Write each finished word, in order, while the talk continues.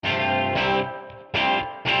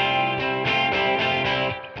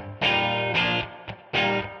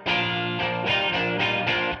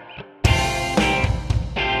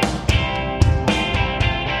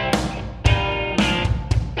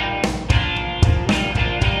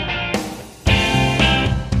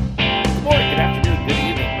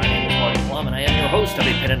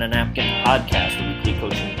and a Napkin podcast, the weekly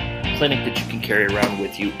coaching clinic that you can carry around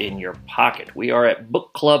with you in your pocket. We are at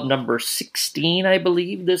book club number 16, I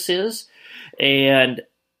believe this is. And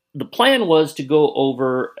the plan was to go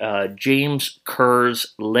over James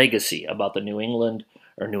Kerr's legacy about the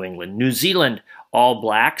New Zealand All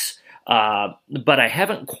Blacks. But I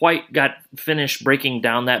haven't quite got finished breaking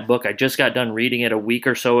down that book. I just got done reading it a week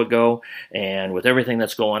or so ago, and with everything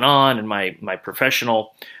that's going on and my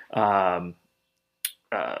professional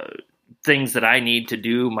things that I need to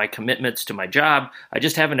do, my commitments to my job, I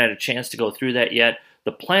just haven't had a chance to go through that yet.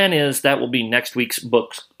 The plan is that will be next week's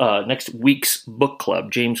book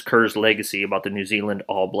club, James Kerr's legacy about the New Zealand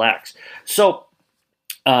All Blacks. So,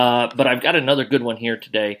 but I've got another good one here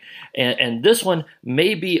today, and this one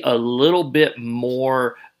may be a little bit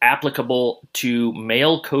more applicable to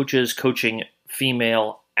male coaches coaching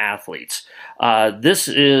female athletes. This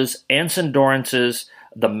is Anson Dorrance's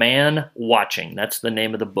The Man Watching. That's the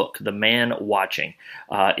name of the book, The Man Watching.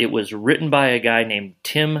 It was written by a guy named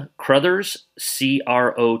Tim Crothers,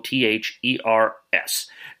 Crothers.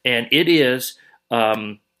 And it is,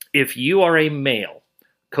 if you are a male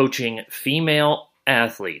coaching female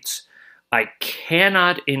athletes, I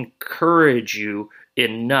cannot encourage you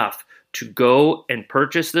enough to go and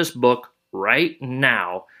purchase this book right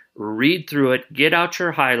now, read through it, get out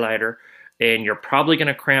your highlighter, and you're probably going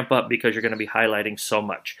to cramp up because you're going to be highlighting so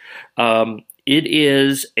much. It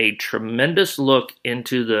is a tremendous look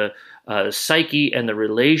into the psyche and the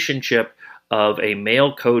relationship of a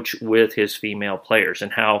male coach with his female players,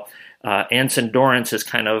 and how Anson Dorrance has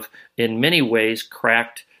kind of, in many ways,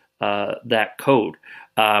 cracked that code.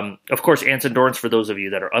 Of course, Anson Dorrance, for those of you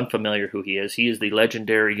that are unfamiliar who he is the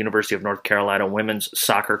legendary University of North Carolina women's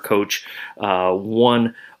soccer coach,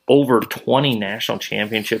 won over 20 national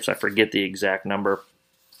championships. I forget the exact number.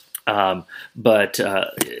 But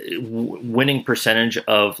winning percentage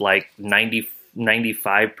of like 95%,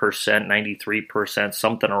 93%,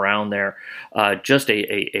 something around there. Just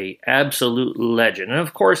a absolute legend. And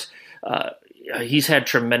of course, he's had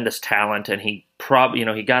tremendous talent, and he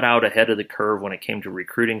he got out ahead of the curve when it came to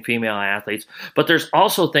recruiting female athletes. But there's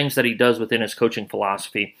also things that he does within his coaching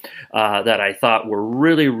philosophy that I thought were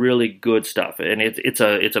really, really good stuff. And it's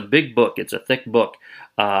a big book. It's a thick book,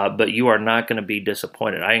 but you are not going to be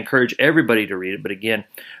disappointed. I encourage everybody to read it. But again,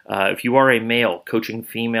 if you are a male coaching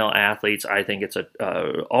female athletes, I think it's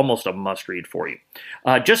almost a must read for you.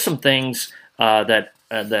 Just some things that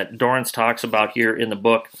Dorrance talks about here in the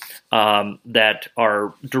book that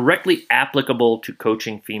are directly applicable to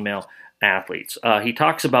coaching female athletes. He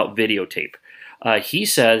talks about videotape. He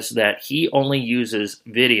says that he only uses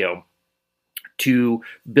video to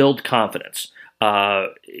build confidence.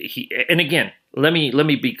 And again, let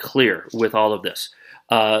me be clear with all of this.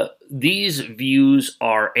 These views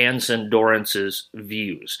are Anson Dorrance's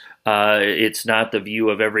views. It's not the view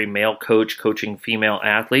of every male coach coaching female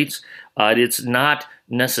athletes. It's not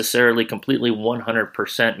necessarily completely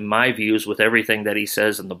 100% my views with everything that he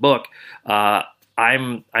says in the book. I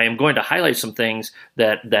am going to highlight some things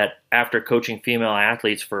that after coaching female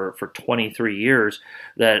athletes for 23 years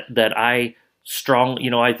that I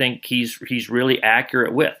I think he's really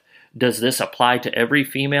accurate with. Does this apply to every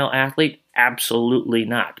female athlete? Absolutely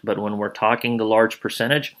not. But when we're talking the large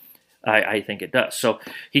percentage, I think it does. So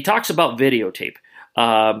he talks about videotape.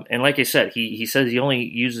 And like I said, he says he only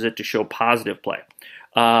uses it to show positive play.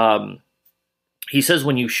 He says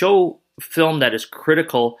when you show film that is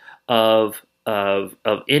critical of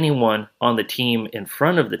anyone on the team in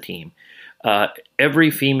front of the team,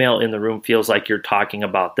 every female in the room feels like you're talking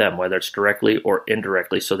about them, whether it's directly or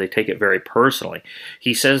indirectly, so they take it very personally.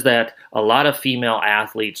 He says that a lot of female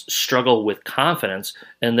athletes struggle with confidence,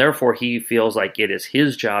 and therefore he feels like it is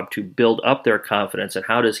his job to build up their confidence. And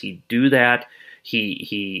how does he do that?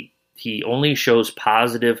 He only shows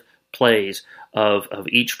positive plays of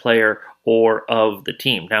each player or of the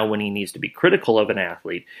team. Now, when he needs to be critical of an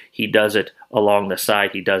athlete, he does it along the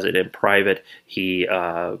side. He does it in private. He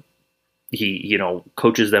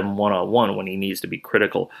coaches them one-on-one when he needs to be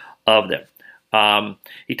critical of them.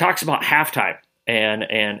 He talks about halftime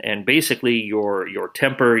and basically your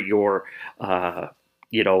temper, your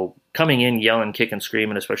coming in yelling, kicking,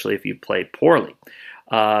 screaming, especially if you played poorly.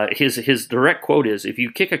 His direct quote is, "If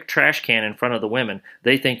you kick a trash can in front of the women,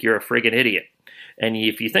 they think you're a friggin' idiot. And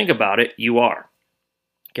if you think about it, you are."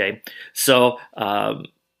 Okay, so and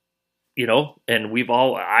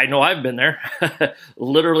I know I've been there,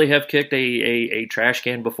 literally have kicked a trash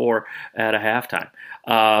can before at a halftime.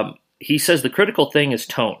 He says the critical thing is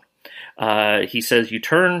tone. He says you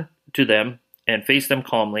turn to them and face them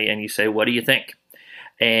calmly and you say, "What do you think?"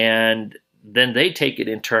 And then they take it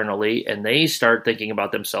internally and they start thinking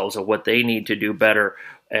about themselves and what they need to do better.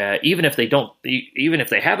 Even if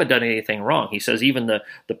they haven't done anything wrong. He says even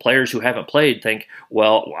the players who haven't played think,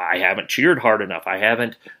 well, I haven't cheered hard enough. I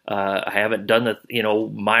haven't done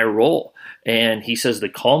my role. And he says the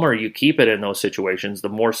calmer you keep it in those situations, the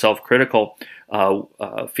more self-critical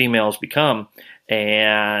females become.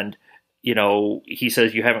 And he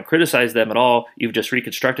says you haven't criticized them at all. You've just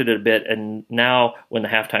reconstructed it a bit. And now when the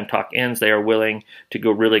halftime talk ends, they are willing to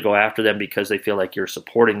go after them because they feel like you're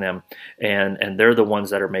supporting them. And they're the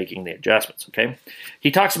ones that are making the adjustments. Okay.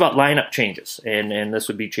 He talks about lineup changes, and this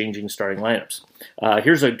would be changing starting lineups.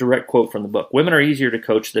 Here's a direct quote from the book. Women are easier to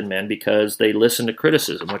coach than men because they listen to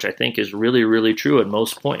criticism, which I think is really, really true at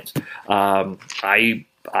most points. I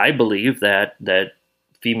believe that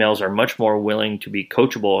females are much more willing to be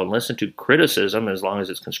coachable and listen to criticism, as long as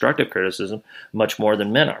it's constructive criticism, much more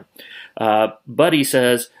than men are. But he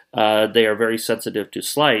says they are very sensitive to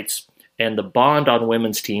slights, and the bond on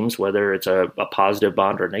women's teams, whether it's a positive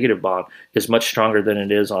bond or a negative bond, is much stronger than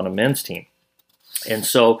it is on a men's team. And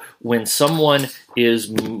so when someone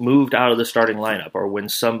is moved out of the starting lineup, or when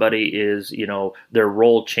somebody is, their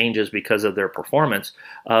role changes because of their performance,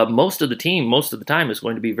 most of the time is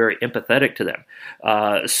going to be very empathetic to them.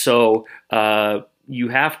 So you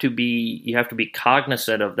have to be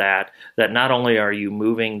cognizant of that not only are you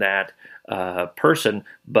moving that person,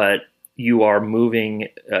 but you are moving,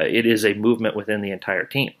 it is a movement within the entire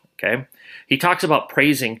team. Okay. He talks about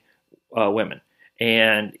praising women,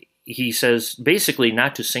 and he says basically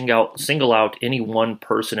not to single out any one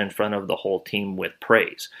person in front of the whole team with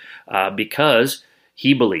praise, because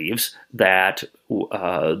he believes that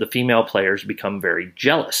the female players become very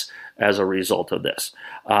jealous as a result of this.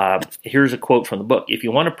 Here's a quote from the book. If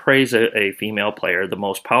you want to praise a female player, the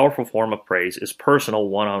most powerful form of praise is personal,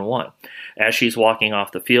 one-on-one. As she's walking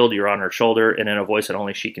off the field, you're on her shoulder, and in a voice that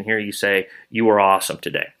only she can hear, you say, "You were awesome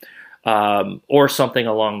today," or something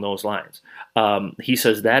along those lines. He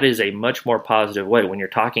says that is a much more positive way. When you're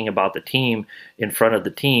talking about the team in front of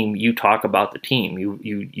the team, you talk about the team.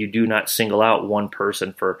 You do not single out one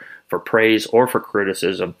person for praise or for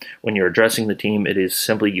criticism. When you're addressing the team, it is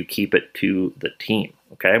simply you keep it to the team.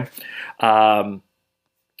 Okay.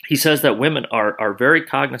 He says that women are very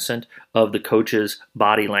cognizant of the coach's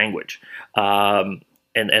body language.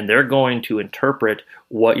 And they're going to interpret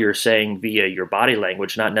what you're saying via your body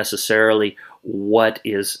language, not necessarily what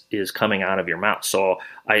is coming out of your mouth. So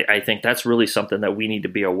I think that's really something that we need to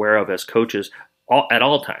be aware of as coaches at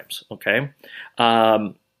all times. Okay.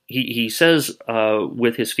 He says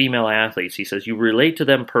with his female athletes, he says, you relate to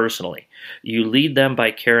them personally. You lead them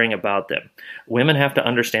by caring about them. Women have to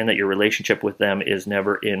understand that your relationship with them is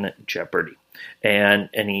never in jeopardy. And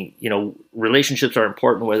relationships are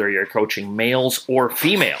important whether you're coaching males or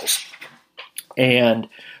females. And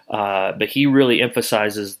but he really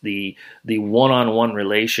emphasizes the one-on-one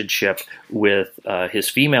relationship with his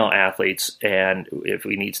female athletes, and if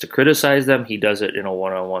he needs to criticize them, he does it in a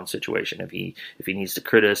one-on-one situation. If he needs to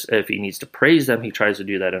praise them, he tries to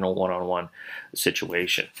do that in a one-on-one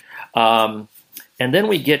situation. And then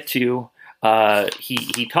we get to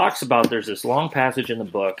he talks about, there's this long passage in the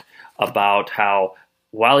book about how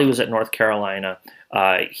while he was at North Carolina,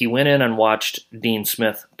 he went in and watched Dean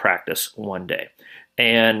Smith practice one day.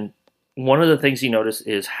 And one of the things he noticed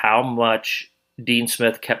is how much Dean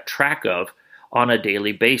Smith kept track of on a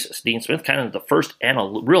daily basis. Dean Smith, kind of the first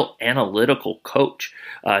real analytical coach.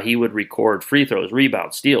 He would record free throws,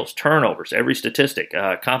 rebounds, steals, turnovers, every statistic,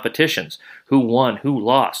 competitions, who won, who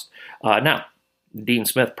lost. Now, Dean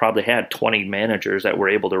Smith probably had 20 managers that were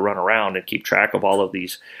able to run around and keep track of all of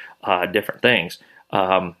these different things.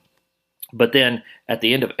 But then at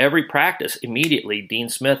the end of every practice, immediately Dean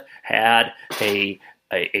Smith had a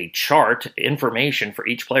chart, information for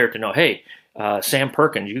each player to know, hey, Sam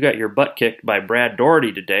Perkins, you got your butt kicked by Brad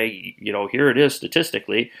Doherty today. Here it is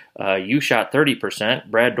statistically. You shot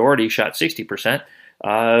 30%. Brad Doherty shot 60%.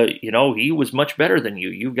 He was much better than you.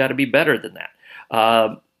 You've got to be better than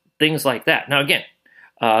that. Things like that. Now, again,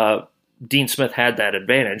 Dean Smith had that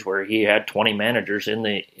advantage where he had 20 managers in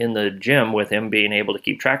the gym with him being able to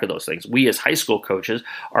keep track of those things. We as high school coaches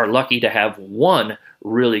are lucky to have one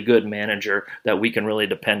really good manager that we can really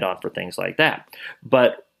depend on for things like that.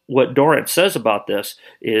 But what Dorrance says about this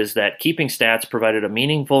is that keeping stats provided a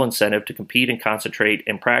meaningful incentive to compete and concentrate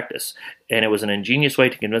in practice. And it was an ingenious way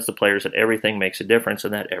to convince the players that everything makes a difference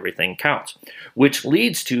and that everything counts, which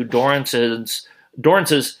leads to Dorrance's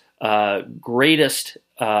greatest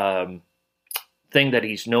thing that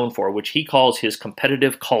he's known for, which he calls his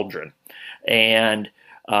competitive cauldron. And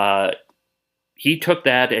he took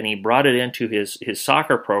that and he brought it into his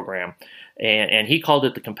soccer program, and he called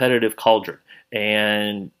it the competitive cauldron.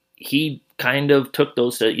 And he kind of took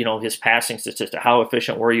those, his passing statistics. How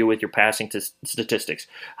efficient were you with your passing statistics?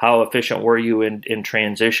 How efficient were you in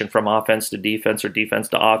transition from offense to defense or defense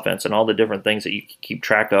to offense, and all the different things that you keep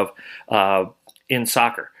track of in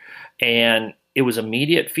soccer. And it was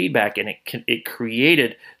immediate feedback, and it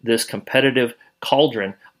created this competitive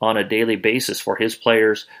cauldron on a daily basis for his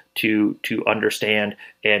players to understand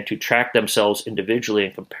and to track themselves individually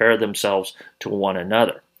and compare themselves to one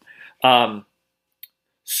another.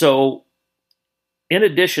 So in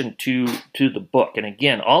addition to the book, and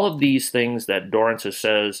again, all of these things that Dorrance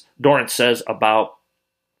says about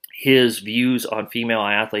his views on female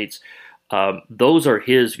athletes, those are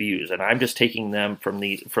his views, and I'm just taking them from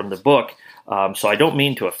the book. So I don't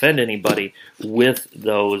mean to offend anybody with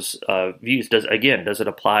those views. Does it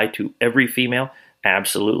apply to every female?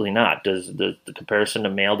 Absolutely not. Does the comparison to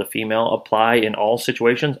male to female apply in all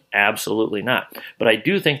situations? Absolutely not. But I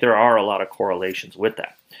do think there are a lot of correlations with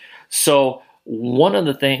that. So one of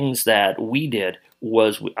the things that we did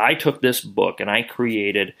was I took this book and I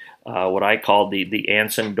created what I called the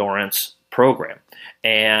Anson Dorrance Program.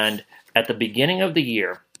 And at the beginning of the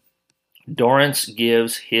year, Dorrance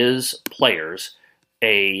gives his players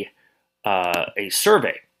a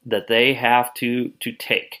survey that they have to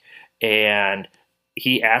take, and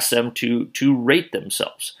he asks them to rate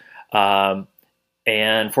themselves. And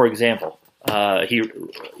for example, 1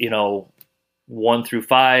 through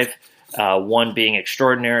 5, 1 being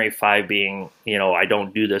extraordinary, 5 being, I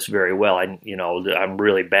don't do this very well. I'm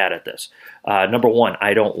really bad at this. Number 1,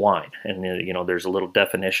 I don't whine. And, there's a little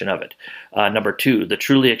definition of it. Number 2, the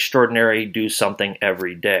truly extraordinary do something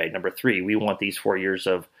every day. Number 3, we want these 4 years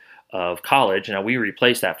of college. Now, we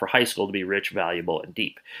replace that for high school to be rich, valuable, and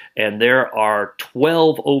deep. And there are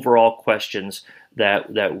 12 overall questions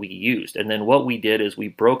that we used. And then what we did is we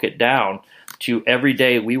broke it down to every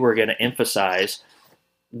day we were going to emphasize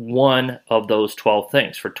one of those 12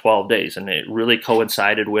 things for 12 days. And it really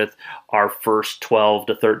coincided with our first 12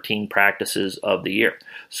 to 13 practices of the year.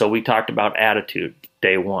 So we talked about attitude,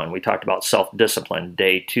 day 1. We talked about self-discipline,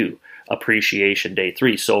 day 2. Appreciation, day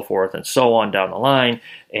 3, so forth and so on down the line.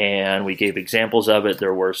 And we gave examples of it.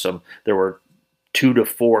 There were 2 to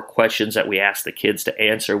 4 questions that we asked the kids to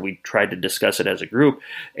answer. We tried to discuss it as a group,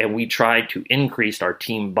 and we tried to increase our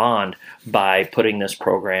team bond by putting this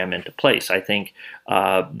program into place. I think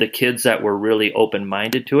the kids that were really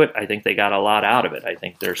open-minded to it, I think they got a lot out of it. I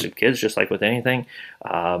think there's some kids, just like with anything,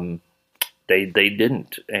 they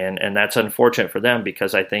didn't, and that's unfortunate for them,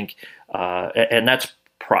 because I think, and that's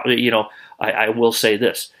probably, I will say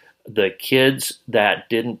this. The kids that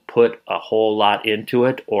didn't put a whole lot into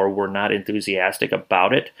it or were not enthusiastic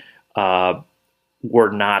about it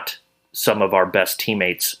were not some of our best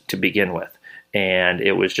teammates to begin with. And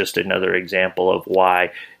it was just another example of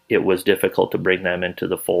why it was difficult to bring them into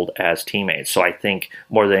the fold as teammates. So I think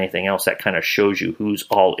more than anything else, that kind of shows you who's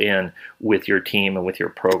all in with your team and with your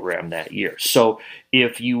program that year. So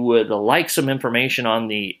if you would like some information on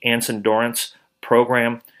the Anson Dorrance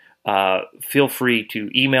Program, feel free to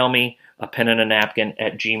email me, a pen and a napkin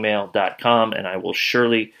at gmail.com, and I will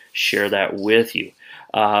surely share that with you.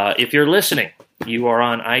 If you're listening, you are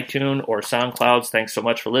on iTunes or SoundClouds, thanks so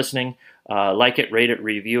much for listening. Like it, rate it,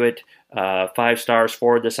 review it, 5 stars,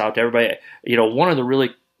 forward this out to everybody. One of the really,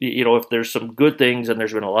 if there's some good things, and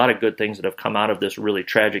there's been a lot of good things that have come out of this really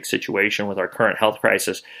tragic situation with our current health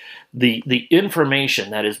crisis, the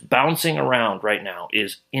information that is bouncing around right now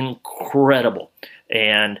is incredible.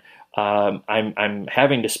 And I'm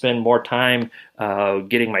having to spend more time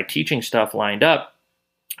getting my teaching stuff lined up,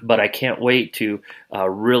 but I can't wait to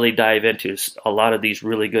really dive into a lot of these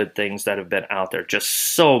really good things that have been out there.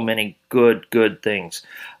 Just so many good things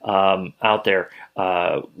out there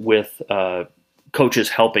with coaches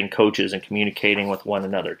helping coaches and communicating with one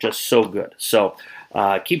another. Just so good. So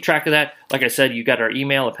keep track of that. Like I said, you got our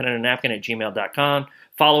email, a pen and a napkin at gmail.com.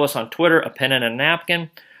 Follow us on Twitter, a pen and a napkin.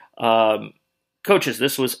 Coaches,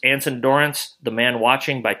 this was Anson Dorrance, The Man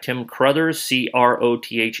Watching by Tim Crothers,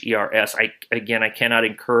 Crothers. I cannot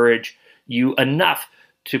encourage you enough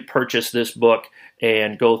to purchase this book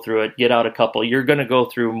and go through it. Get out a couple. You're going to go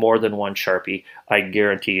through more than one Sharpie. I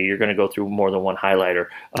guarantee you. You're going to go through more than one highlighter.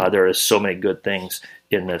 There is so many good things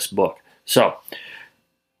in this book. So,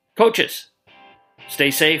 coaches, stay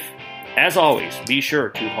safe. As always, be sure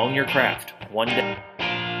to hone your craft one day.